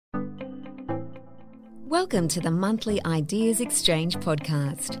Welcome to the monthly Ideas Exchange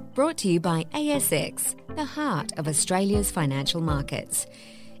podcast, brought to you by ASX, the heart of Australia's financial markets.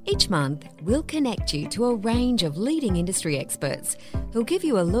 Each month, we'll connect you to a range of leading industry experts who'll give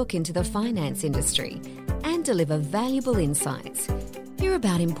you a look into the finance industry and deliver valuable insights. Hear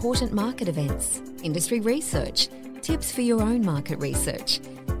about important market events, industry research, tips for your own market research,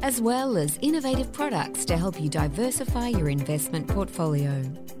 as well as innovative products to help you diversify your investment portfolio.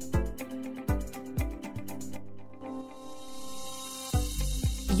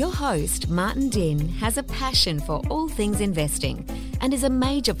 Your host, Martin Din, has a passion for all things investing and is a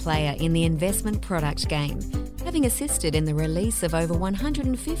major player in the investment product game, having assisted in the release of over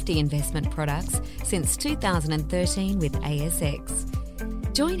 150 investment products since 2013 with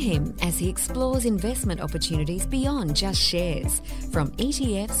ASX. Join him as he explores investment opportunities beyond just shares, from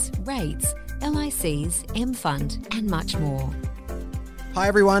ETFs, rates, LICs, M-Fund, and much more. Hi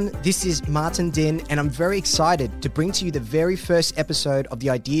everyone, this is Martin Din, and I'm very excited to bring to you the very first episode of the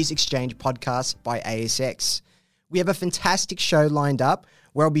Ideas Exchange podcast by ASX. We have a fantastic show lined up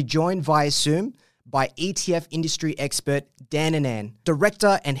where I'll be joined via Zoom by ETF industry expert Dan Anand,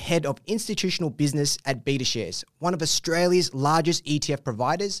 Director and Head of Institutional Business at BetaShares, one of Australia's largest ETF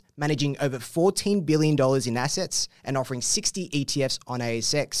providers, managing over $14 billion in assets and offering 60 ETFs on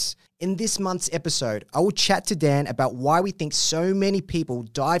ASX. In this month's episode, I will chat to Dan about why we think so many people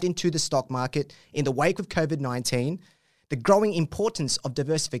dived into the stock market in the wake of COVID-19, the growing importance of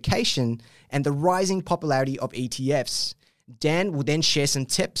diversification, and the rising popularity of ETFs. Dan will then share some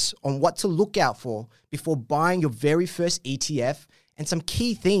tips on what to look out for before buying your very first ETF and some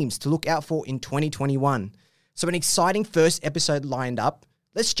key themes to look out for in 2021. So an exciting first episode lined up.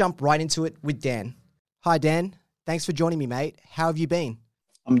 Let's jump right into it with Dan. Hi Dan, thanks for joining me, mate. How have you been?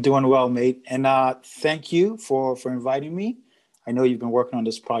 I'm doing well, mate. And thank you for inviting me. I know you've been working on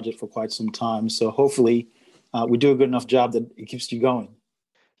this project for quite some time. So hopefully we do a good enough job that it keeps you going.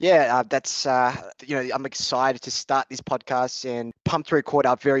 Yeah, I'm excited to start this podcast and pumped to record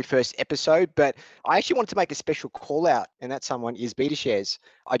our very first episode. But I actually wanted to make a special call out, and that someone is BetaShares.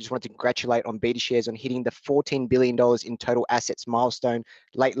 I just wanted to congratulate on BetaShares on hitting the $14 billion in total assets milestone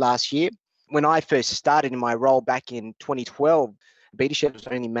late last year. When I first started in my role back in 2012, BetaShares was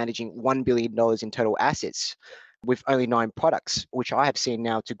only managing $1 billion in total assets with only 9 products, which I have seen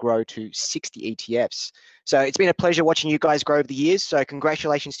now to grow to 60 ETFs. So it's been a pleasure watching you guys grow over the years. So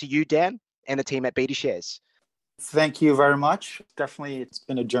congratulations to you, Dan, and the team at BetaShares. Thank you very much. Definitely, it's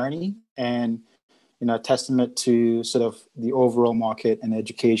been a journey and a testament to sort of the overall market and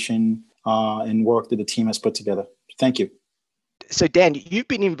education and work that the team has put together. Thank you. So Dan, you've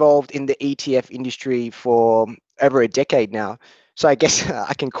been involved in the ETF industry for over a decade now. So I guess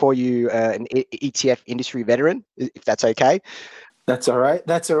I can call you an ETF industry veteran, if that's okay. That's all right.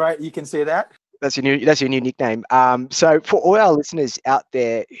 That's all right. You can say that. That's your new nickname. So for all our listeners out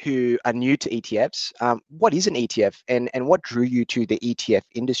there who are new to ETFs, what is an ETF and what drew you to the ETF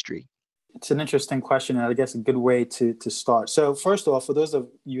industry? It's an interesting question, and I guess a good way to start. So first of all, for those of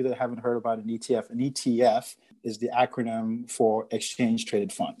you that haven't heard about an ETF is the acronym for exchange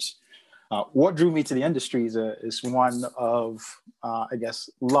traded funds. What drew me to the industry is one of,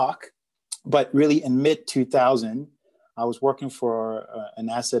 luck. But really in mid-2000, I was working for an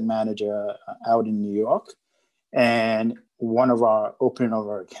asset manager out in New York. And opening of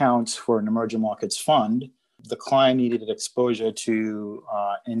our accounts for an emerging markets fund, the client needed exposure to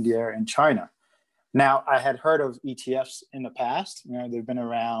India and China. Now, I had heard of ETFs in the past. They've been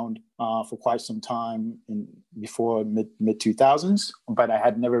around for quite some time before mid-2000s, but I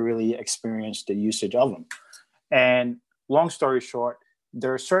had never really experienced the usage of them. And long story short,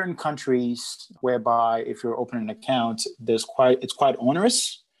 there are certain countries whereby if you're opening an account, it's quite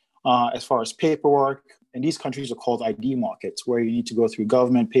onerous as far as paperwork. And these countries are called ID markets, where you need to go through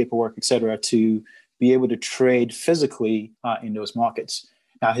government paperwork, et cetera, to be able to trade physically in those markets.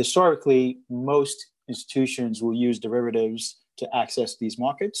 Now, historically, most institutions will use derivatives to access these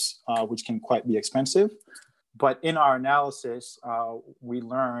markets, which can quite be expensive. But in our analysis, the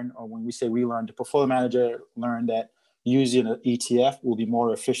portfolio manager learned that using an ETF will be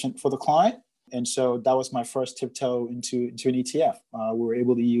more efficient for the client. And so that was my first tiptoe into an ETF. We were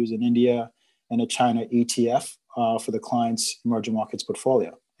able to use an India and a China ETF for the client's emerging markets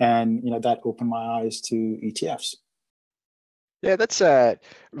portfolio. And that opened my eyes to ETFs. Yeah, that's a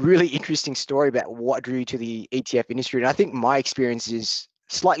really interesting story about what drew you to the ETF industry. And I think my experience is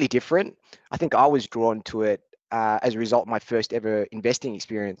slightly different. I think I was drawn to it as a result of my first ever investing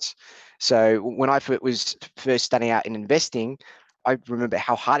experience. So when I was first starting out in investing, I remember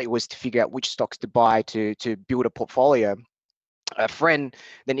how hard it was to figure out which stocks to buy to build a portfolio. A friend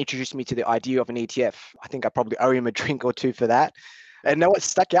then introduced me to the idea of an ETF. I think I probably owe him a drink or two for that. And now what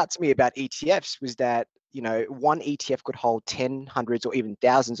stuck out to me about ETFs was that, one ETF could hold 10, hundreds, or even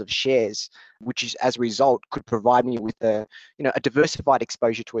thousands of shares, which is as a result could provide me with a diversified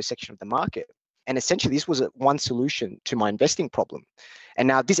exposure to a section of the market. And essentially, this was one solution to my investing problem. And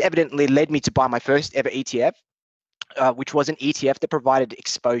now this evidently led me to buy my first ever ETF, which was an ETF that provided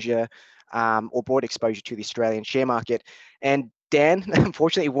exposure or broad exposure to the Australian share market. And Dan,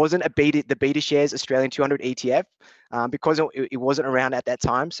 unfortunately, it wasn't the Beta Shares Australian 200 ETF because it wasn't around at that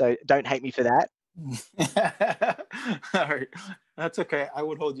time. So don't hate me for that. All right. That's okay. I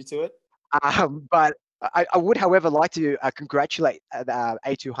would hold you to it. But I would, however, like to congratulate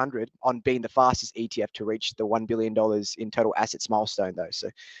A200 on being the fastest ETF to reach the $1 billion in total assets milestone, though. So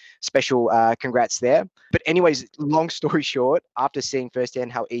special congrats there. But anyways, long story short, after seeing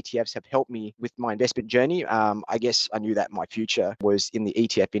firsthand how ETFs have helped me with my investment journey, I guess I knew that my future was in the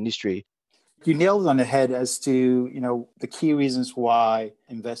ETF industry. You nailed it on the head as to, the key reasons why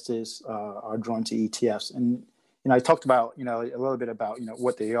investors are drawn to ETFs. And, I talked about, a little bit about,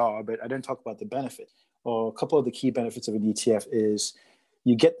 what they are, but I didn't talk about the benefit. Or a couple of the key benefits of an ETF is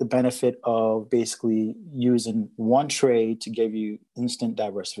you get the benefit of basically using one trade to give you instant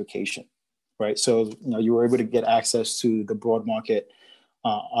diversification, right? So, you were able to get access to the broad market,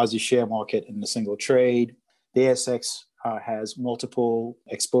 Aussie share market in a single trade. The ASX has multiple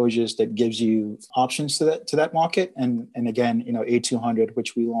exposures that gives you options to that market. And again, A200,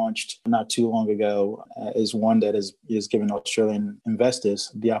 which we launched not too long ago, is one that is giving Australian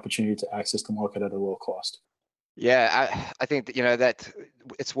investors the opportunity to access the market at a low cost. Yeah, I think that, that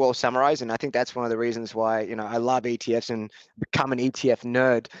it's well summarized. And I think that's one of the reasons why, I love ETFs and become an ETF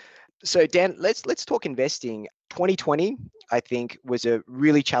nerd. So Dan, let's talk investing. 2020, I think, was a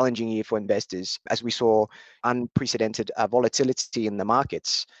really challenging year for investors as we saw unprecedented volatility in the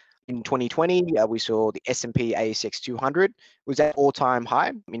markets. In 2020, we saw the S&P ASX 200 was at all-time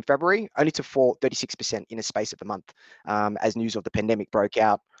high in February, only to fall 36% in a space of a month as news of the pandemic broke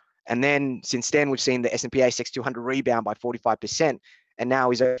out. And then since then, we've seen the S&P ASX 200 rebound by 45%, and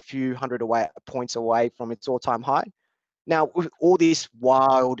now is a few hundred points away from its all-time high. Now, with all this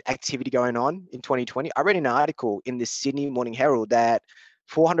wild activity going on in 2020, I read an article in the Sydney Morning Herald that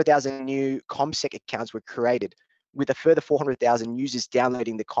 400,000 new CommSec accounts were created, with a further 400,000 users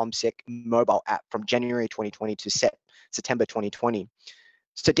downloading the CommSec mobile app from January 2020 to September 2020.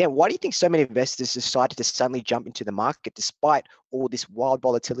 So Dan, why do you think so many investors decided to suddenly jump into the market despite all this wild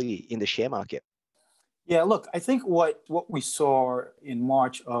volatility in the share market? Yeah, look, I think what we saw in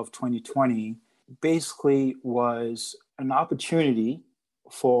March of 2020 basically was an opportunity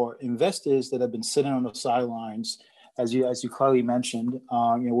for investors that have been sitting on the sidelines. As you clearly mentioned,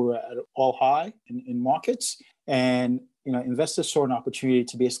 we were at all high in markets, and investors saw an opportunity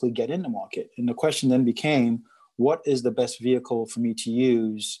to basically get in the market. And the question then became, what is the best vehicle for me to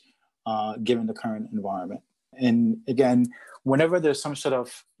use given the current environment? And again, whenever there's some sort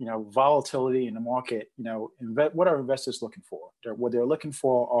of volatility in the market, what are investors looking for? What they're looking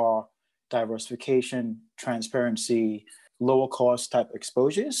for are diversification, transparency, lower cost type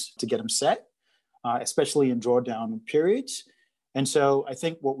exposures to get them set, especially in drawdown periods. And so I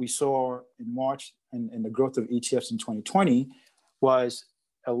think what we saw in March and the growth of ETFs in 2020 was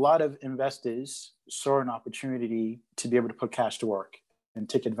a lot of investors saw an opportunity to be able to put cash to work and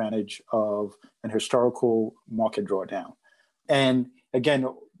take advantage of an historical market drawdown. And again,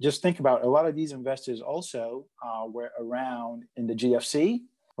 just think about a lot of these investors also were around in the GFC,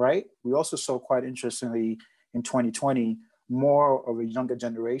 right? We also saw, quite interestingly, in 2020, more of a younger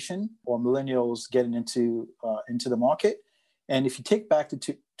generation or millennials getting into the market. And if you take back to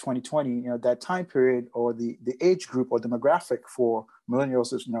 2020, that time period or the age group or demographic for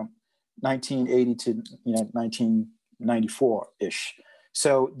millennials is 1980 to 1994-ish.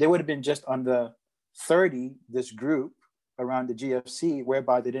 So they would have been just under 30, this group around the GFC,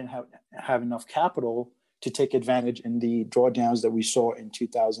 whereby they didn't have enough capital to take advantage in the drawdowns that we saw in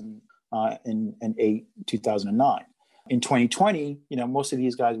 2008, 2009. In 2020, most of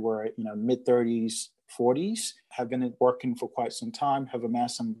these guys were, mid 30s, 40s, have been working for quite some time, have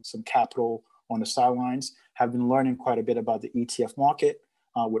amassed some capital on the sidelines, have been learning quite a bit about the ETF market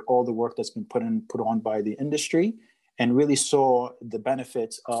with all the work that's been put on by the industry, and really saw the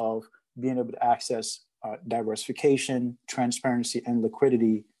benefits of being able to access diversification, transparency, and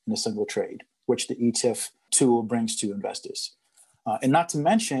liquidity in a single trade, which the ETF tool brings to investors. And not to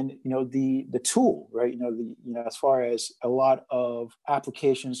mention, the tool, right? As far as a lot of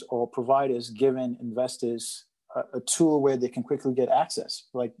applications or providers giving investors a tool where they can quickly get access,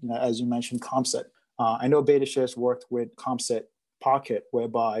 like as you mentioned, CommSec. I know BetaShares worked with CommSec pocket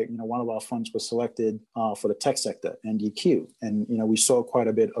whereby, one of our funds was selected for the tech sector, NDQ. And, we saw quite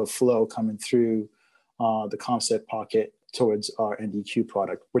a bit of flow coming through the concept pocket towards our NDQ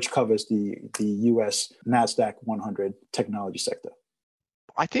product, which covers the US NASDAQ 100 technology sector.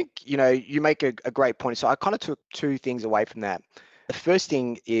 I think, you make a great point. So I kind of took two things away from that. The first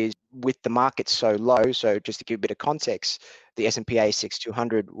thing is with the market so low, so just to give a bit of context, the S&P ASX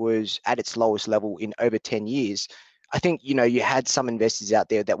 200 was at its lowest level in over 10 years. I think, you had some investors out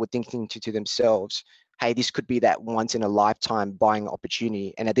there that were thinking to themselves, hey, this could be that once in a lifetime buying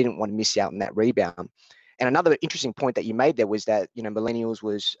opportunity, and I didn't want to miss out on that rebound. And another interesting point that you made there was that, millennials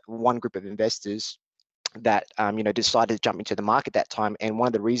was one group of investors that, decided to jump into the market that time. And one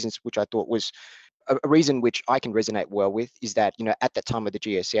of the reasons which I thought was a reason which I can resonate well with is that, at that time of the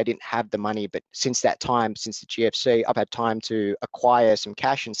GFC, I didn't have the money, but since that time, since the GFC, I've had time to acquire some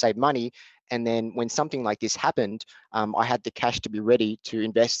cash and save money. And then when something like this happened, I had the cash to be ready to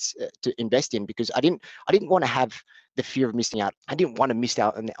invest in, because I didn't want to have the fear of missing out. I didn't want to miss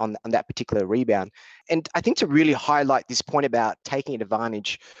out on that particular rebound. And I think to really highlight this point about taking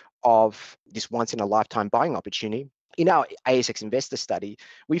advantage of this once in a lifetime buying opportunity, in our ASX investor study,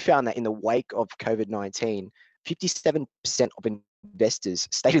 we found that in the wake of COVID-19, 57% of investors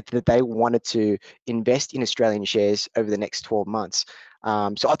stated that they wanted to invest in Australian shares over the next 12 months.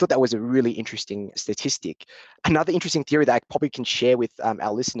 So I thought that was a really interesting statistic. Another interesting theory that I probably can share with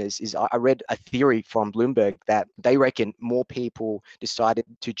our listeners is I read a theory from Bloomberg that they reckon more people decided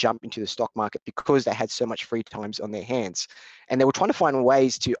to jump into the stock market because they had so much free times on their hands. And they were trying to find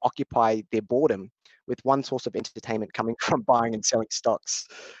ways to occupy their boredom with one source of entertainment coming from buying and selling stocks.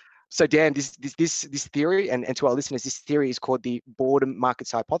 So Dan, this theory, and to our listeners, this theory is called the boredom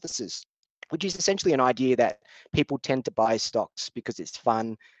markets hypothesis, which is essentially an idea that people tend to buy stocks because it's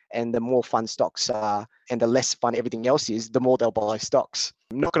fun, and the more fun stocks are and the less fun everything else is, the more they'll buy stocks.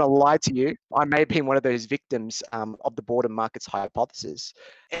 I'm not going to lie to you, I may have been one of those victims of the boredom markets hypothesis.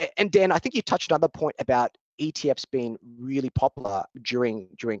 And Dan, I think you touched another point about ETFs being really popular during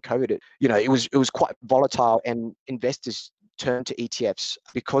COVID. It was quite volatile, and investors turned to ETFs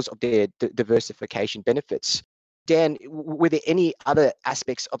because of their diversification benefits. Dan, were there any other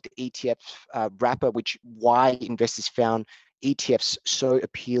aspects of the ETF wrapper why investors found ETFs so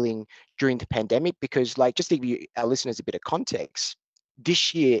appealing during the pandemic? Because, just to give our listeners a bit of context,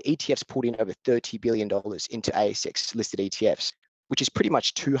 this year ETFs pulled in over $30 billion into ASX listed ETFs, which is pretty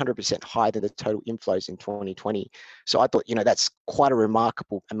much 200% higher than the total inflows in 2020. So I thought, that's quite a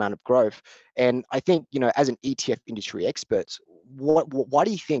remarkable amount of growth. And I think, as an ETF industry expert, why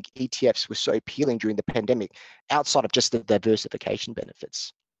do you think ETFs were so appealing during the pandemic, outside of just the diversification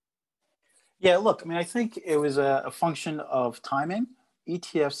benefits? Yeah, look, I think it was a function of timing.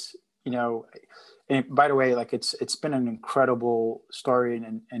 ETFs, and by the way, it's been an incredible story,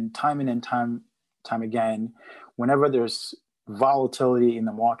 and time in and time again, whenever there's volatility in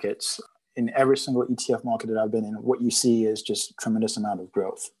the markets, in every single ETF market that I've been in, what you see is just tremendous amount of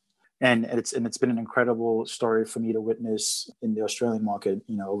growth. And it's been an incredible story for me to witness in the Australian market,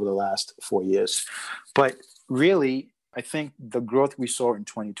 over the last 4 years. But really, I think the growth we saw in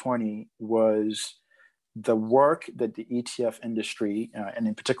 2020 was the work that the ETF industry, and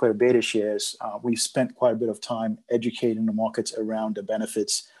in particular beta shares, we spent quite a bit of time educating the markets around the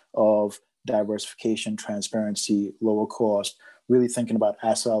benefits of diversification, transparency, lower cost, really thinking about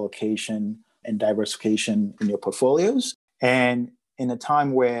asset allocation and diversification in your portfolios. And in a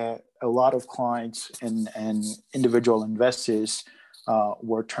time where a lot of clients and individual investors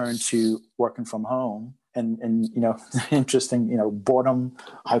were turned to working from home, and interesting, boredom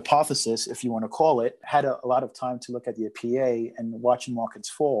hypothesis, if you want to call it, had a lot of time to look at the PA and watching markets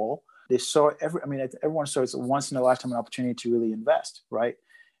fall. They saw everyone saw it's a once in a lifetime opportunity to really invest, right?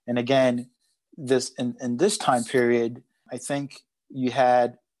 And again, in this time period, I think you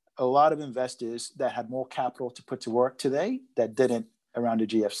had a lot of investors that had more capital to put to work today that didn't around the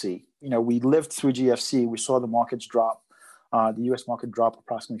GFC. We lived through GFC. We saw the markets drop. The US market dropped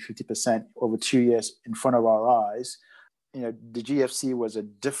approximately 50% over 2 years in front of our eyes. The GFC was a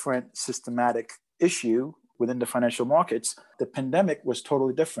different systematic issue within the financial markets. The pandemic was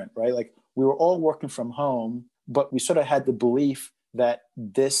totally different, right? We were all working from home, but we sort of had the belief that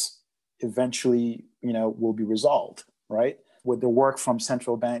this eventually, will be resolved, right? With the work from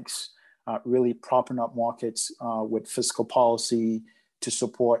central banks really propping up markets with fiscal policy to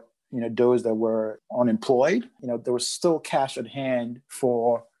support, those that were unemployed. There was still cash at hand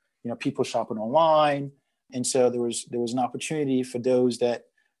for, people shopping online. And so there was an opportunity for those that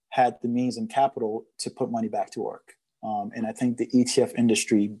had the means and capital to put money back to work. And I think the ETF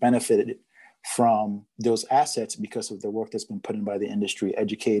industry benefited from those assets because of the work that's been put in by the industry,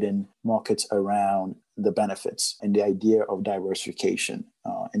 educating markets around the benefits and the idea of diversification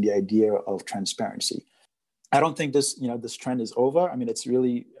and the idea of transparency. I don't think this trend is over. I mean, it's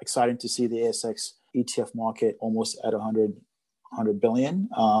really exciting to see the ASX ETF market almost at 100 billion.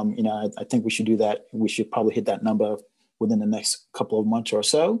 I think we should do that. We should probably hit that number within the next couple of months or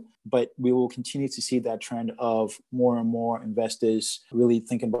so. But we will continue to see that trend of more and more investors really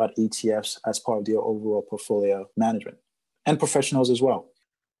thinking about ETFs as part of their overall portfolio management, and professionals as well.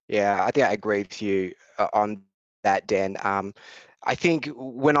 Yeah, I think I agree with you on that, Dan. I think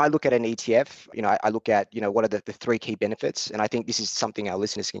when I look at an ETF, I look at, what are the three key benefits? And I think this is something our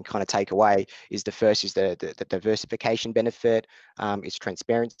listeners can kind of take away is the first is the diversification benefit, it's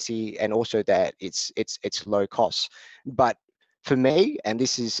transparency, and also that it's low cost. But for me, and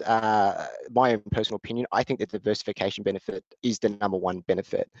this is my own personal opinion, I think the diversification benefit is the number one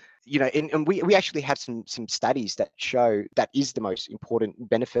benefit. And we actually have some studies that show that is the most important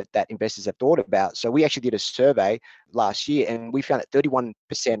benefit that investors have thought about. So we actually did a survey last year, and we found that 31%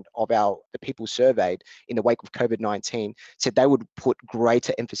 of the people surveyed in the wake of COVID-19 said they would put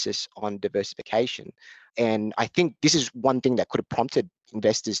greater emphasis on diversification. And I think this is one thing that could have prompted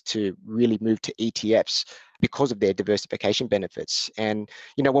investors to really move to ETFs because of their diversification benefits. And,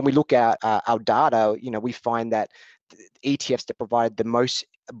 when we look at our data, we find that ETFs that provide the most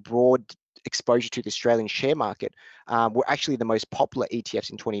broad exposure to the Australian share market were actually the most popular ETFs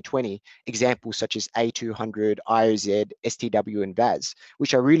in 2020. Examples such as A200, IOZ, STW, and VAS,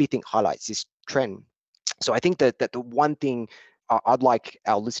 which I really think highlights this trend. So I think that the one thing I'd like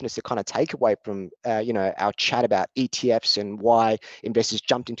our listeners to kind of take away from, our chat about ETFs and why investors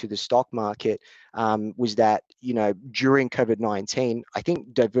jumped into the stock market was that, during COVID-19, I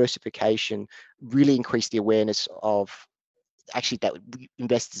think diversification really increased the awareness of actually that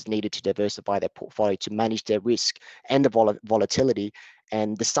investors needed to diversify their portfolio to manage their risk and the volatility,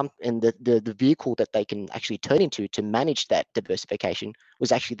 and the vehicle that they can actually turn into to manage that diversification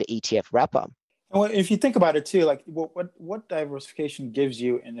was actually the ETF wrapper. Well, if you think about it too, like what diversification gives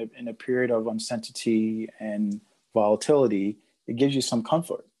you in a period of uncertainty and volatility, it gives you some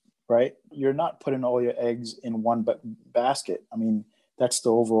comfort, right? You're not putting all your eggs in one basket. I mean, that's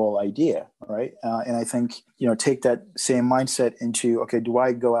the overall idea, right? And I think, take that same mindset into, okay, do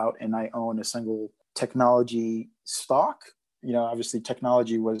I go out and I own a single technology stock? Obviously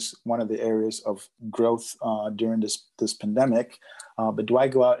technology was one of the areas of growth during this pandemic. But do I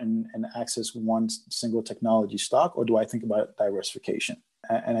go out and access one single technology stock, or do I think about diversification?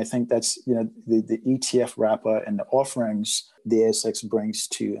 And I think that's, the ETF wrapper and the offerings the ASX brings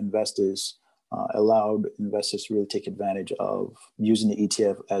to investors allowed investors to really take advantage of using the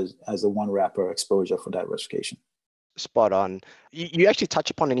ETF as the one wrapper exposure for diversification. Spot on. You actually touch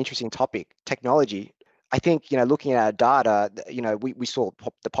upon an interesting topic, technology. I think, looking at our data, we saw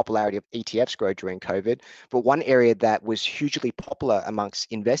the popularity of ETFs grow during COVID, but one area that was hugely popular amongst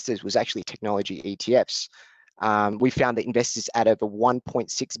investors was actually technology ETFs. We found that investors added over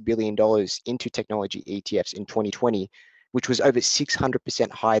 $1.6 billion into technology ETFs in 2020, which was over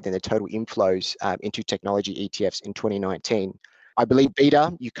 600% higher than the total inflows into technology ETFs in 2019. I believe,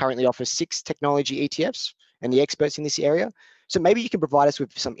 Beta, you currently offer 6 technology ETFs and the experts in this area. So maybe you can provide us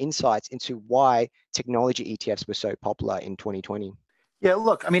with some insights into why technology ETFs were so popular in 2020. Yeah,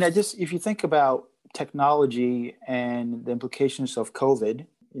 look, I mean, if you think about technology and the implications of COVID,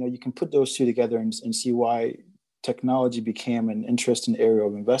 you can put those two together and see why technology became an interesting area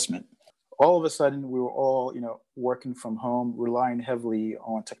of investment. All of a sudden, we were all, working from home, relying heavily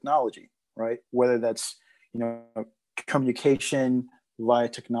on technology, right? Whether that's, communication via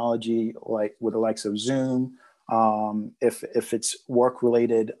technology, like with the likes of Zoom, if it's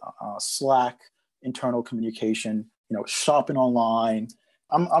work-related, Slack, internal communication, shopping online.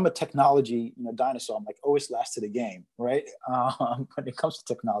 I'm a technology dinosaur. I'm like always last to the game, right? When it comes to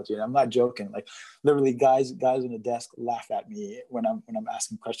technology, and I'm not joking. Like literally, guys on the desk laugh at me when I'm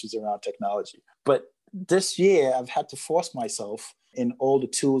asking questions around technology. But this year, I've had to force myself in all the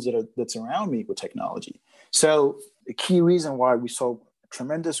tools that's around me with technology. So the key reason why we saw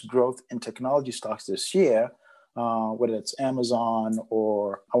tremendous growth in technology stocks this year, whether it's Amazon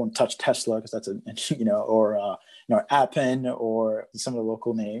or I won't touch Tesla because that's or Appen or some of the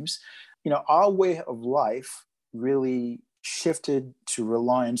local names, our way of life really shifted to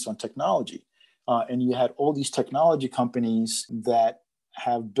reliance on technology. And you had all these technology companies that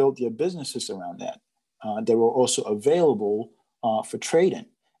have built their businesses around that. They were also available for trading.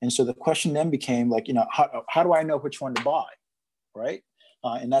 And so the question then became like, how do I know which one to buy, right?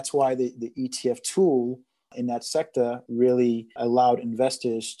 And that's why the ETF tool in that sector really allowed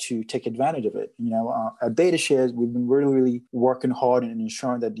investors to take advantage of it. At BetaShares, we've been really working hard in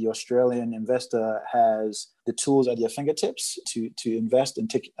ensuring that the Australian investor has the tools at their fingertips to invest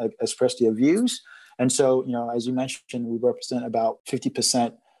and express their views. And so, as you mentioned, we represent about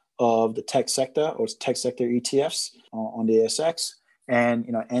 50% of the tech sector or tech sector ETFs on the ASX. And,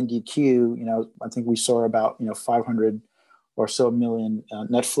 NDQ, I think we saw about, 500 or so million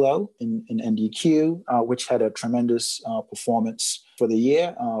net flow in NDQ, which had a tremendous performance for the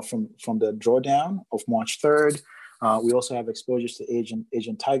year from the drawdown of March 3rd. We also have exposures to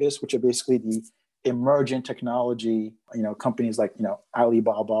Asian Tigers, which are basically the emerging technology, companies like,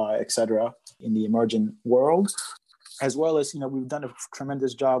 Alibaba, et cetera, in the emerging world, as well as, we've done a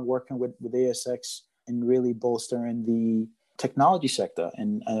tremendous job working with ASX in really bolstering the technology sector.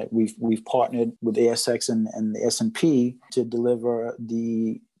 And we've partnered with ASX and the S&P to deliver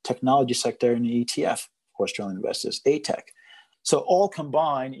the technology sector in the ETF for Australian investors, ATech. So all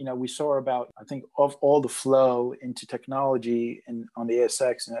combined, we saw about, I think, of all the flow into technology and on the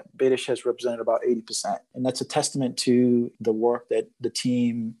ASX, and BetaShares represented about 80%. And that's a testament to the work that the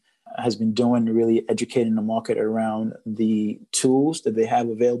team has been doing, really educating the market around the tools that they have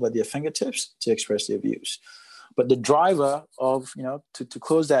available at their fingertips to express their views. But the driver of, to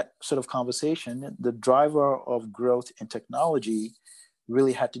close that sort of conversation, the driver of growth in technology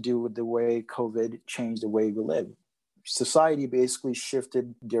really had to do with the way COVID changed the way we live. Society basically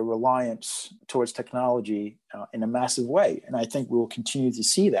shifted their reliance towards technology in a massive way. And I think we'll continue to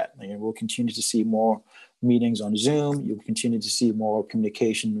see that. We'll continue to see more meetings on Zoom. You'll continue to see more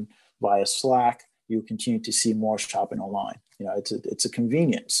communication via Slack. You'll continue to see more shopping online. It's a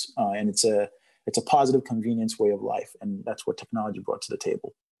convenience, and it's a positive convenience way of life. And that's what technology brought to the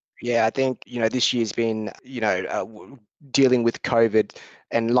table. Yeah, I think, this year's been, dealing with COVID,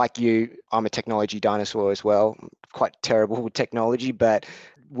 and like you, I'm a technology dinosaur as well, quite terrible with technology, but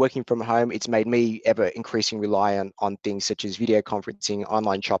working from home, it's made me ever increasing reliant on things such as video conferencing,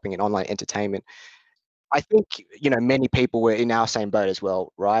 online shopping, and online entertainment. I think, many people were in our same boat as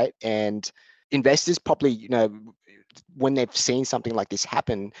well, right? And investors probably, when they've seen something like this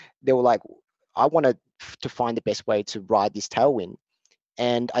happen, they were like, I wanted to find the best way to ride this tailwind.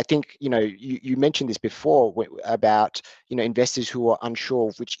 And I think, you mentioned this before about, investors who are unsure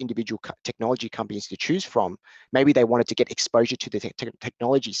of which individual technology companies to choose from. Maybe they wanted to get exposure to the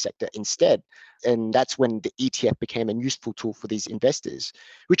technology sector instead. And that's when the ETF became a useful tool for these investors,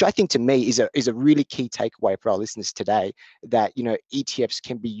 which I think to me is a really key takeaway for our listeners today, that, ETFs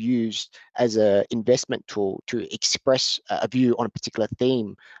can be used as an investment tool to express a view on a particular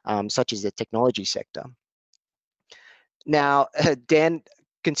theme, such as the technology sector. Now, Dan,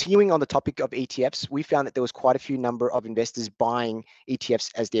 continuing on the topic of ETFs, we found that there was quite a few number of investors buying ETFs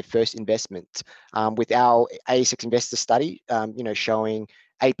as their first investment. With our ASX investor study, showing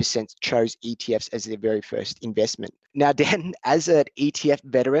 8% chose ETFs as their very first investment. Now, Dan, as an ETF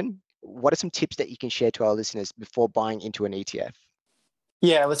veteran, what are some tips that you can share to our listeners before buying into an ETF?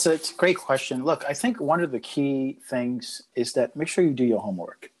 Yeah, it's a great question. Look, I think one of the key things is that make sure you do your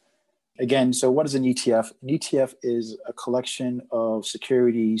homework. Again, so what is an ETF? An ETF is a collection of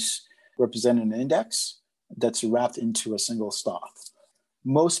securities representing an index that's wrapped into a single stock.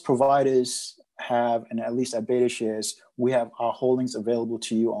 Most providers have, and at least at BetaShares, we have our holdings available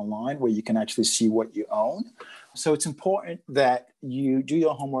to you online where you can actually see what you own. So it's important that you do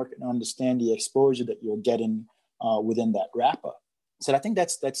your homework and understand the exposure that you're getting within that wrapper. So I think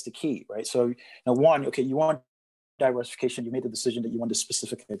that's the key, right? So one, okay, you want diversification, you made the decision that you want a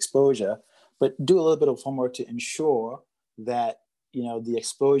specific exposure, but do a little bit of homework to ensure that the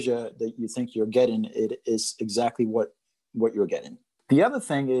exposure that you think you're getting, it is exactly what you're getting. The other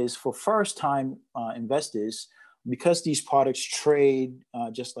thing is for first-time investors, because these products trade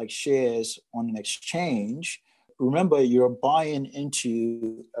just like shares on an exchange, remember you're buying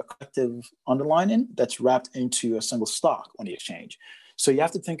into a collective underlining that's wrapped into a single stock on the exchange. So you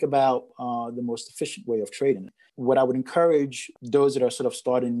have to think about the most efficient way of trading. What I would encourage those that are sort of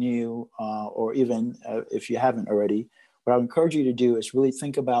starting new, or even if you haven't already, what I would encourage you to do is really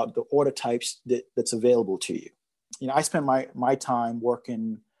think about the order types that's available to you. I spend my time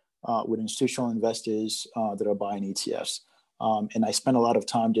working with institutional investors that are buying ETFs. And I spend a lot of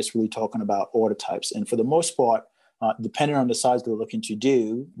time just really talking about order types. And for the most part, depending on the size they're looking to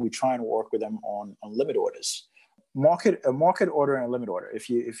do, we try and work with them on limit orders. A market order and a limit order. If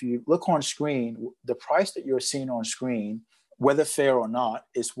you look on screen, the price that you're seeing on screen, whether fair or not,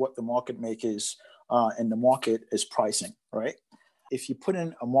 is what the market makers and the market is pricing, right? If you put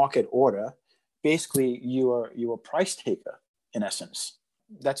in a market order, basically you're a price taker in essence.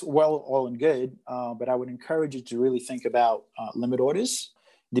 that's well, all and good, but I would encourage you to really think about limit orders.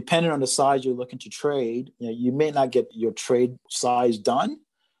 Depending on the size you're looking to trade, you may not get your trade size done.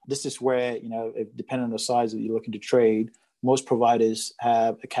 This is where, if depending on the size that you're looking to trade, most providers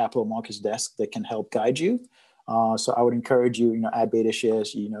have a capital markets desk that can help guide you. So I would encourage you, at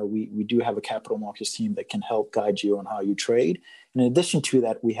BetaShares, we do have a capital markets team that can help guide you on how you trade. And in addition to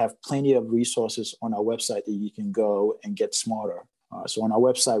that, we have plenty of resources on our website that you can go and get smarter. So on our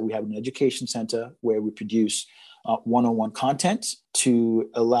website, we have an education center where we produce one-on-one content to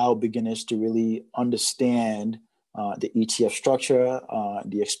allow beginners to really understand the ETF structure,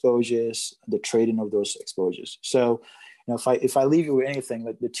 the exposures, the trading of those exposures. So, if I leave you with anything,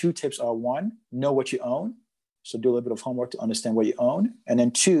 like the two tips are: one, know what you own. So do a little bit of homework to understand what you own. And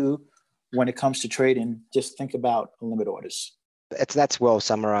then two, when it comes to trading, just think about limit orders. That's well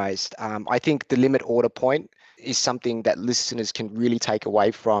summarized. I think the limit order point is something that listeners can really take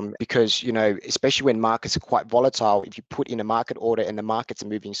away from, because, especially when markets are quite volatile, if you put in a market order and the markets are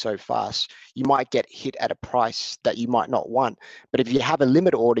moving so fast, you might get hit at a price that you might not want. But if you have a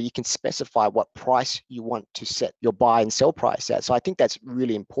limit order, you can specify what price you want to set your buy and sell price at. So I think that's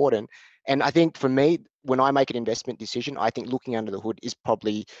really important. And I think for me, when I make an investment decision, I think looking under the hood is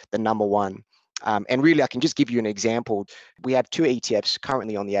probably the number one. And really, I can just give you an example. We have two ETFs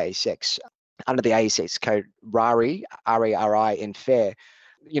currently on the ASX under the ASX code RARI, RARI, and FAIR.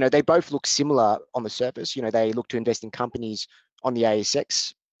 They both look similar on the surface. They look to invest in companies on the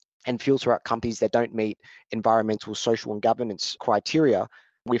ASX and filter out companies that don't meet environmental, social, and governance criteria,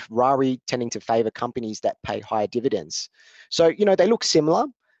 with RARI tending to favor companies that pay higher dividends. So, they look similar,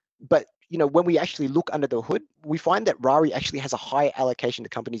 but when we actually look under the hood, we find that RARI actually has a higher allocation to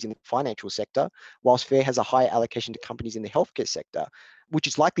companies in the financial sector, whilst FAIR has a higher allocation to companies in the healthcare sector, which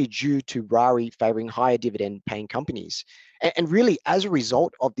is likely due to RARI favoring higher dividend paying companies. And really, as a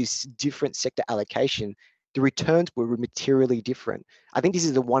result of this different sector allocation, the returns were materially different. I think this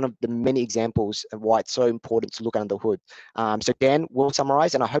is one of the many examples of why it's so important to look under the hood. So Dan, we'll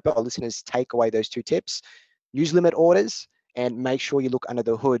summarize, and I hope our listeners take away those two tips. Use limit orders and make sure you look under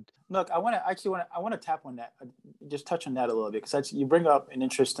the hood. Look, I want to tap on that, just touch on that a little bit, because you bring up an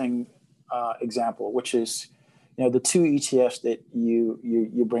interesting example, which is, the two ETFs that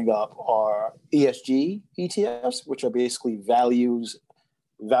you bring up are ESG ETFs, which are basically values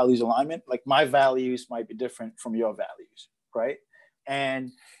alignment. Like my values might be different from your values, right?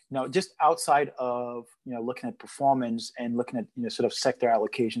 And just outside of looking at performance and looking at sort of sector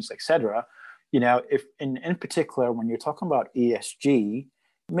allocations, et cetera. If in particular, when you're talking about ESG,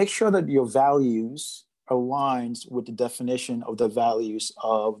 make sure that your values aligns with the definition of the values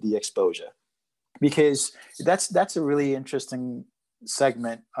of the exposure, because that's a really interesting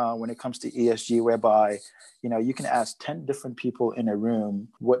segment when it comes to ESG, whereby you can ask 10 different people in a room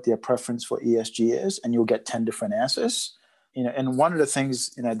what their preference for ESG is, and you'll get 10 different answers. And one of the things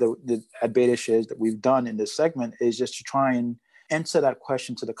the at BetaShares that we've done in this segment is just to try and answer that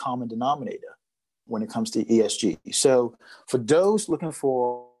question to the common denominator when it comes to ESG. So for those looking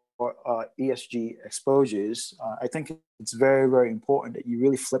for ESG exposures, I think it's very, very important that you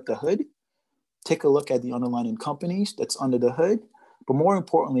really flip the hood, take a look at the underlying companies that's under the hood, but more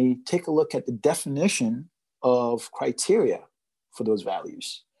importantly, take a look at the definition of criteria for those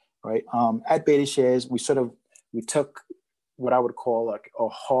values, right? At BetaShares, we took what I would call like a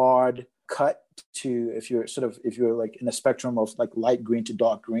hard cut to, if you're like in a spectrum of like light green to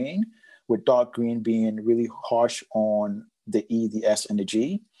dark green, with dark green being really harsh on the E, the S, and the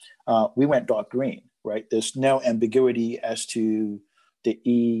G. We went dark green, right? There's no ambiguity as to the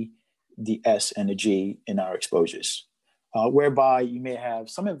E, the S, and the G in our exposures, whereby you may have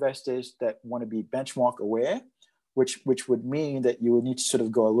some investors that want to be benchmark aware, which would mean that you would need to sort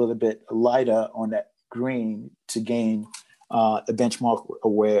of go a little bit lighter on that green to gain a benchmark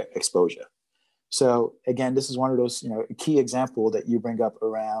aware exposure. So again, this is one of those, a key example that you bring up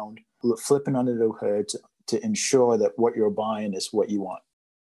around flipping under the hood to ensure that what you're buying is what you want.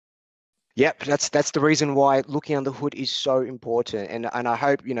 Yep, that's the reason why looking under the hood is so important, and I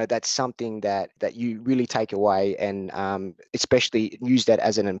hope that's something that you really take away, and especially use that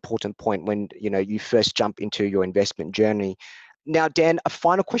as an important point when you first jump into your investment journey. Now, Dan, a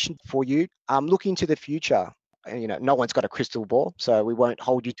final question for you. Looking to the future, no one's got a crystal ball, so we won't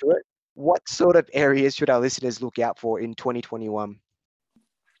hold you to it. What sort of areas should our listeners look out for in 2021?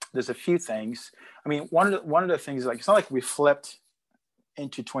 There's a few things. I mean, one of the things, like, it's not like we flipped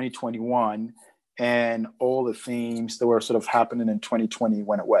into 2021 and all the themes that were sort of happening in 2020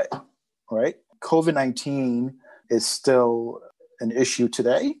 went away, right? COVID-19 is still an issue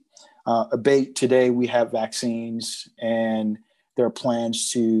today. Today we have vaccines, and there are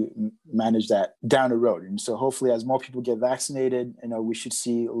plans to manage that down the road. And so hopefully as more people get vaccinated, we should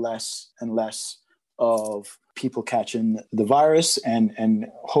see less and less of people catching the virus and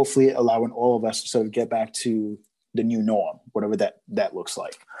hopefully allowing all of us to sort of get back to the new norm, whatever that looks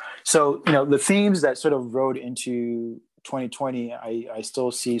like. So, the themes that sort of rode into 2020, I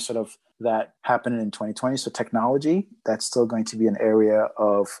still see sort of that happening in 2020. So technology, that's still going to be an area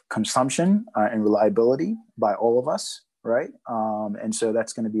of consumption and reliability by all of us, right? And so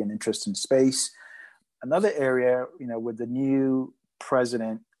that's going to be an interesting space. Another area, with the new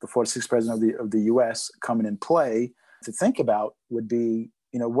president, the 46th president of the US coming in play to think about would be,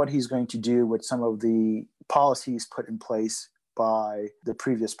 what he's going to do with some of the policies put in place by the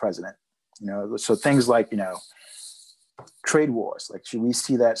previous president. So things like, trade wars, like should we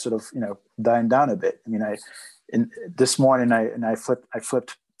see that sort of, dying down a bit? This morning I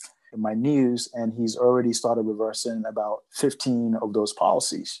flipped my news and he's already started reversing about 15 of those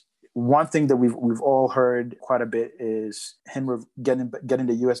policies. One thing that we've all heard quite a bit is him getting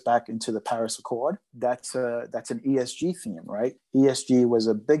the U.S. back into the Paris Accord. That's an ESG theme, right? ESG was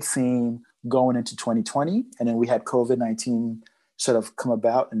a big theme going into 2020, and then we had COVID-19 sort of come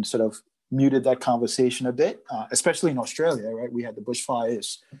about and sort of muted that conversation a bit, especially in Australia, right? We had the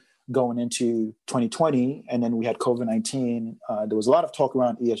bushfires going into 2020, and then we had COVID-19. There was a lot of talk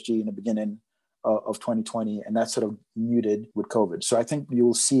around ESG in the beginning of 2020, and that sort of muted with COVID. So I think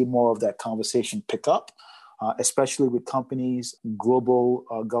you'll see more of that conversation pick up, especially with companies, global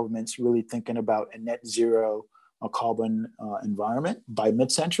governments really thinking about a net zero carbon environment by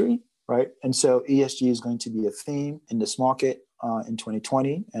mid-century, right? And so ESG is going to be a theme in this market in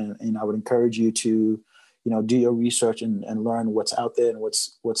 2020, and I would encourage you to do your research and learn what's out there and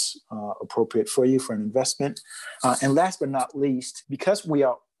what's appropriate for you for an investment. And last but not least, because we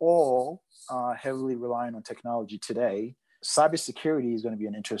are all heavily relying on technology today, cybersecurity is going to be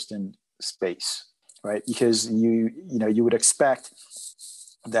an interesting space, right? Because you would expect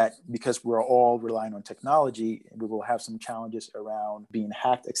that because we're all relying on technology, we will have some challenges around being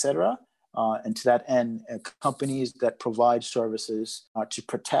hacked, et cetera. And to that end, companies that provide services to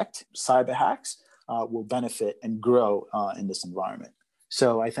protect cyber hacks will benefit and grow in this environment.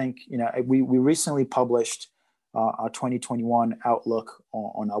 So I think, we recently published our 2021 outlook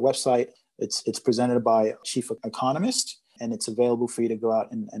on our website. It's presented by a chief economist, and it's available for you to go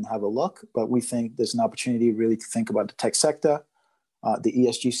out and have a look. But we think there's an opportunity really to think about the tech sector, the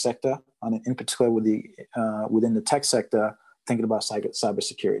ESG sector, and in particular within the tech sector, thinking about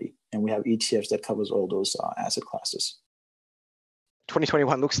cybersecurity. And we have ETFs that covers all those asset classes.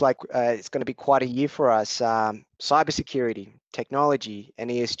 2021 looks like it's going to be quite a year for us. Cybersecurity, technology,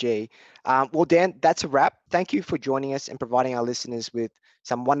 and ESG. Well, Dan, that's a wrap. Thank you for joining us and providing our listeners with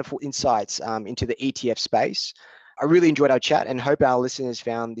some wonderful insights into the ETF space. I really enjoyed our chat and hope our listeners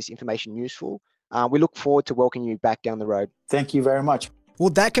found this information useful. We look forward to welcoming you back down the road. Thank you very much. Well,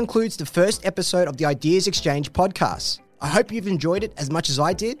 that concludes the first episode of the Ideas Exchange podcast. I hope you've enjoyed it as much as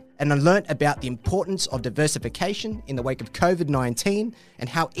I did, and I learnt about the importance of diversification in the wake of COVID-19 and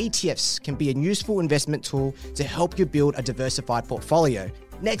how ETFs can be a useful investment tool to help you build a diversified portfolio.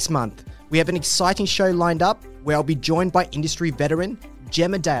 Next month, we have an exciting show lined up where I'll be joined by industry veteran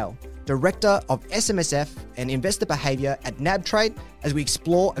Gemma Dale, Director of SMSF and Investor Behaviour at NabTrade, as we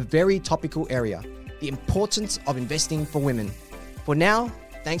explore a very topical area, the importance of investing for women. For now,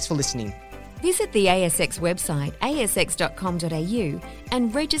 thanks for listening. Visit the ASX website, asx.com.au,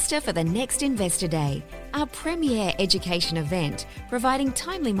 and register for the next Investor Day, our premier education event, providing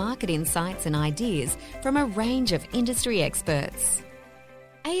timely market insights and ideas from a range of industry experts.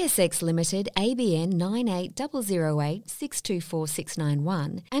 ASX Limited ABN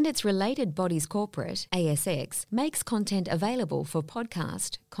 9800862461 and its related bodies corporate, ASX, makes content available for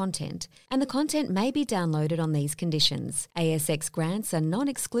podcast content, and the content may be downloaded on these conditions. ASX grants a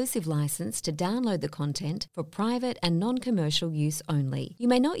non-exclusive license to download the content for private and non-commercial use only. You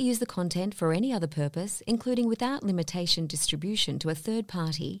may not use the content for any other purpose, including without limitation distribution to a third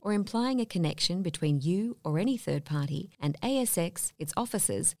party or implying a connection between you or any third party and ASX, its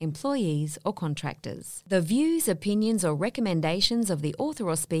officers, employees or contractors. The views, opinions or recommendations of the author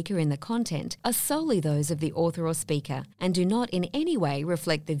or speaker in the content are solely those of the author or speaker and do not in any way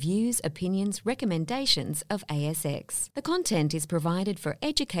reflect the views, opinions, recommendations of ASX. The content is provided for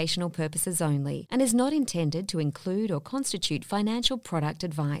educational purposes only and is not intended to include or constitute financial product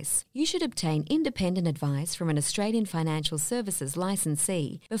advice. You should obtain independent advice from an Australian Financial Services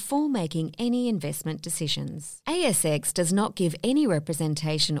licensee before making any investment decisions. ASX does not give any representation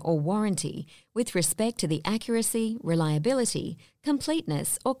representation or warranty with respect to the accuracy, reliability,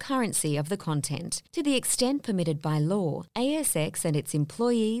 completeness or currency of the content. To the extent permitted by law, ASX and its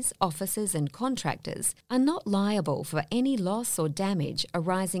employees, officers and contractors are not liable for any loss or damage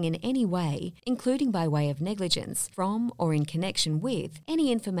arising in any way, including by way of negligence, from or in connection with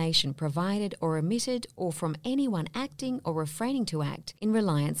any information provided or omitted or from anyone acting or refraining to act in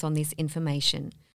reliance on this information.